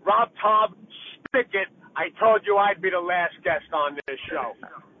 Rob Taub Spigot, I told you I'd be the last guest on this show.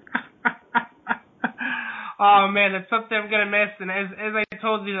 Oh man, that's something I'm gonna miss. And as I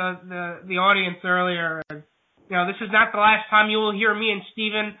told you the audience earlier. You know, this is not the last time you will hear me and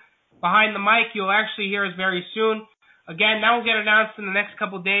Steven behind the mic. You'll actually hear us very soon. Again, that will get announced in the next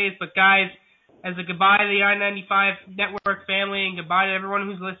couple of days. But, guys, as a goodbye to the I-95 Network family and goodbye to everyone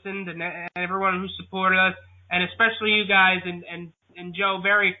who's listened and everyone who's supported us, and especially you guys and Joe,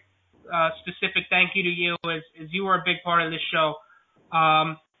 very specific thank you to you as you were a big part of this show,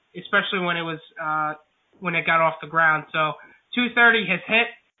 especially when it got off the ground. So 2:30 has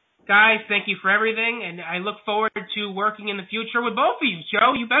hit. Guys, thank you for everything, and I look forward to working in the future with both of you.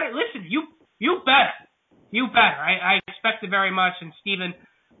 Joe, you better listen. You better. I expect it very much. And Steven,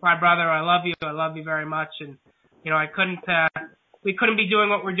 my brother, I love you. I love you very much. And you know, we couldn't be doing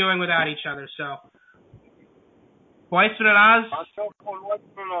what we're doing without each other. So, Weissman and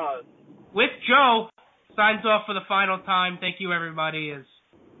Oz, with Joe, signs off for the final time. Thank you, everybody. As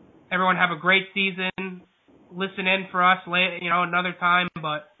everyone have a great season. Listen in for us, another time,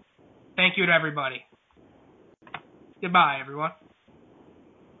 but. Thank you to everybody. Goodbye, everyone.